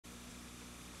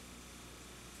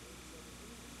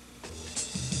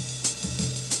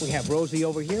We have Rosie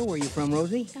over here. Where are you from,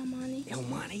 Rosie? El Monte. El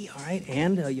Monte, all right.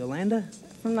 And Yolanda?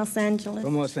 From Los Angeles.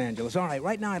 From Los Angeles. All right,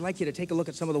 right now I'd like you to take a look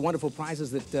at some of the wonderful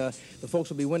prizes that the folks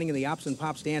will be winning in the Ops and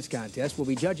Pops Dance Contest. We'll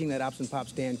be judging that Ops and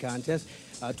Pops Dance Contest.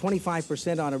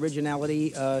 25% on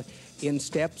originality in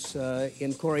steps,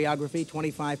 in choreography,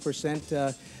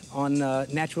 25% on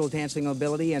natural dancing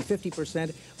ability, and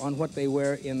 50% on what they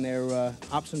wear in their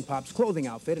Ops and Pops clothing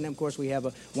outfit. And, of course, we have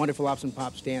a wonderful Ops and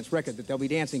Pops dance record that they'll be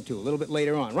dancing to a little bit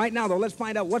later on. Right now, though, let's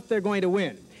find out what they're going to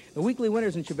win. The weekly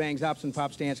winners in Shebang's Ops and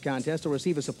Pops Dance Contest will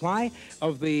receive a supply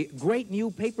of the great new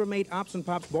Papermate Ops and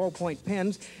Pops ballpoint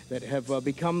pens that have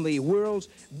become the world's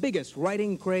biggest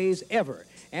writing craze ever.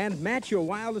 And match your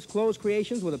wildest clothes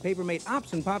creations with a Papermate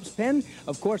Ops and Pops pen.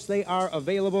 Of course, they are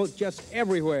available just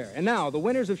everywhere. And now, the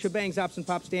winners of Shebang's Ops and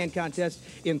Pops Dance Contest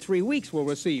in 3 weeks will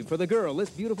receive, for the girl, this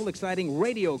beautiful, exciting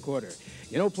radio recorder.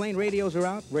 You know, plain radios are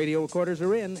out, radio recorders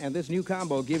are in, and this new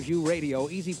combo gives you radio,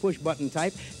 easy push-button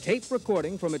type, tape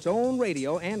recording from its own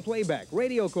radio and playback.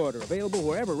 Radio recorder, available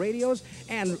wherever radios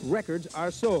and records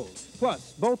are sold.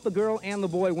 Plus, both the girl and the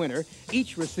boy winner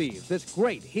each receives this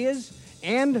great his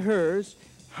and hers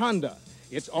Honda.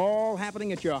 It's all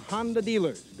happening at your Honda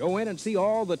dealers. Go in and see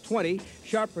all the 20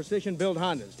 sharp precision-built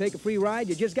Hondas. Take a free ride.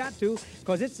 You just got to,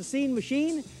 because it's the scene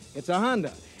machine. It's a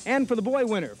Honda. And for the boy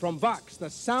winner from Vox, the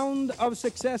sound of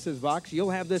success is Vox. You'll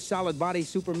have this solid body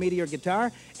Super Meteor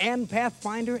guitar and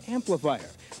Pathfinder amplifier.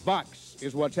 Vox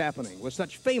is what's happening with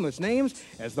such famous names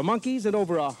as the Monkees and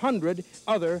over 100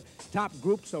 other top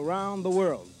groups around the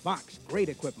world. Vox, great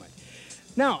equipment.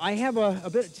 Now, I have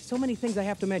so many things I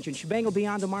have to mention. Shebang will be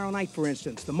on tomorrow night, for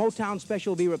instance. The Motown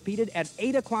special will be repeated at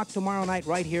 8 o'clock tomorrow night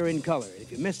right here in color.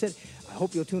 If you missed it, I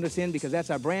hope you'll tune us in, because that's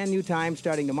our brand new time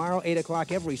starting tomorrow, 8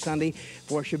 o'clock every Sunday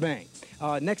for Shebang.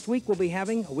 Next week, we'll be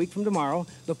having, a week from tomorrow,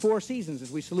 the Four Seasons, as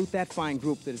we salute that fine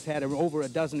group that has had over a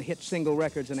dozen hit single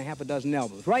records and a half a dozen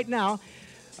albums. Right now,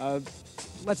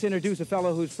 let's introduce a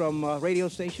fellow who's from a radio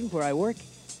station where I work,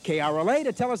 KRLA,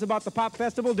 to tell us about the Pop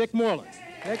Festival, Dick Moreland.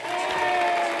 Dick?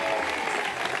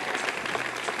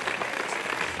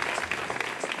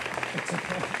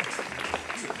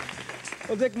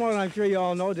 Well, Dick Moreland, I'm sure you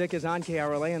all know, Dick is on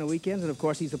KRLA on the weekends, and of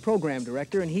course he's the program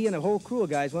director, and he and a whole crew of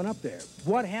guys went up there.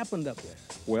 What happened up there?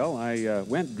 Well, I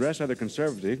went dressed rather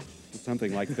conservative,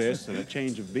 something like this, and a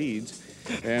change of beads,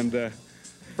 and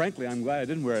frankly, I'm glad I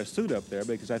didn't wear a suit up there,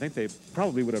 because I think they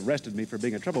probably would have arrested me for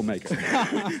being a troublemaker.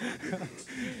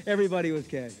 Everybody was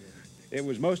casual. It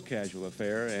was most casual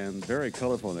affair and very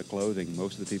colorful in the clothing.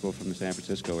 Most of the people from the San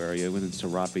Francisco area went in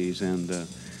serapes and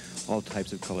all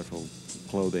types of colorful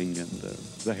clothing, and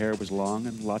the hair was long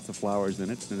and lots of flowers in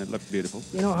it, and it looked beautiful.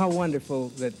 You know how wonderful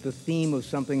that the theme of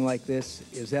something like this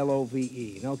is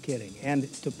L-O-V-E, no kidding.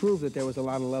 And to prove that there was a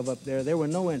lot of love up there were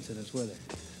no incidents, were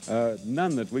there?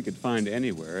 None that we could find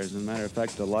anywhere. As a matter of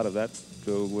fact, a lot of that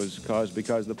was caused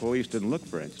because the police didn't look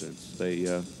for incidents.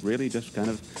 They really just kind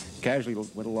of casually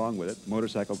went along with it.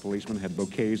 Motorcycle policemen had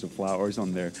bouquets of flowers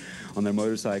on their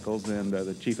motorcycles, and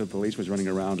the chief of police was running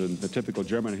around in the typical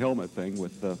German helmet thing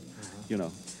with, you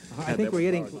know. I think we're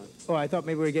getting. Oh, I thought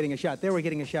maybe we were getting a shot. There we're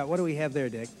getting a shot. What do we have there,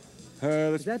 Dick?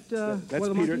 Is that that's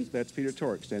Peter? That's Peter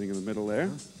Tork standing in the middle there.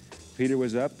 Peter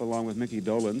was up along with Mickey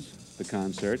Dolenz, the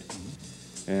concert.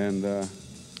 And the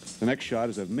next shot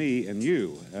is of me and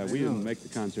you. We didn't make the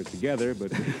concert together,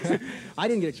 but... I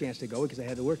didn't get a chance to go because I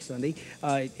had to work Sunday.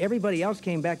 Everybody else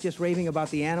came back just raving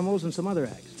about the Animals and some other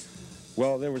acts.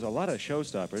 Well, there was a lot of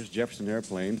showstoppers. Jefferson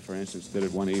Airplane, for instance, did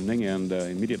it one evening, and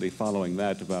immediately following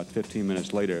that, about 15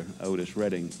 minutes later, Otis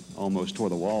Redding almost tore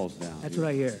the walls down. That's what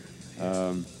I hear.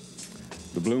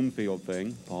 The Bloomfield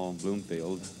thing, Paul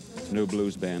Bloomfield, new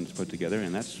blues bands put together,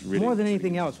 and that's really... More than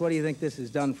anything else, what do you think this has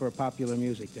done for popular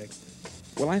music, Dick?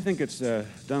 Well, I think it's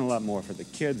done a lot more for the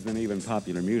kids than even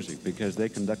popular music, because they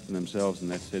conducted themselves in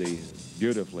that city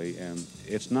beautifully, and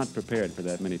it's not prepared for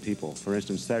that many people. For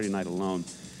instance, Saturday night alone,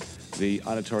 the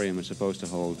auditorium was supposed to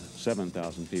hold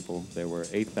 7,000 people. There were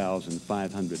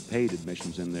 8,500 paid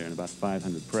admissions in there and about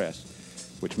 500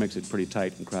 press, which makes it pretty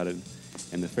tight and crowded.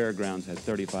 And the fairgrounds had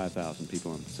 35,000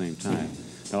 people at the same time.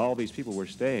 Now, all these people were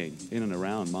staying in and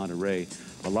around Monterey,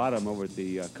 a lot of them over at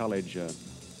the college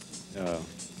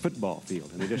football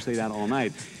field, and they just stayed out all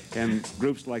night. And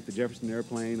groups like the Jefferson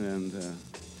Airplane and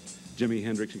Jimi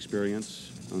Hendrix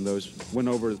Experience, and those went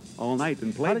over all night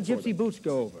and played. How did Gypsy Boots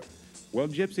go over? Well,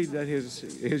 Gypsy did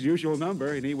his usual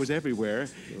number, and he was everywhere.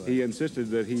 He insisted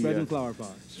that he... Spreading flower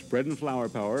power. Spreading flower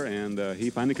power, and he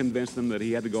finally convinced them that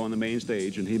he had to go on the main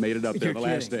stage, and he made it up there the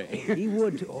last day. He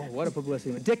would, too. Oh, what a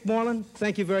publicity. Dick Moreland,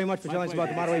 thank you very much for telling us about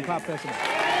the Monterey Pop Festival.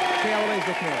 KRLA's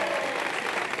Dick Moreland.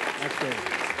 That's great.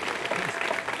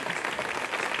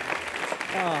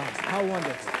 How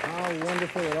wonderful. How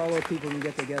wonderful that all those people can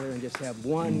get together and just have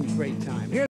one great time. Here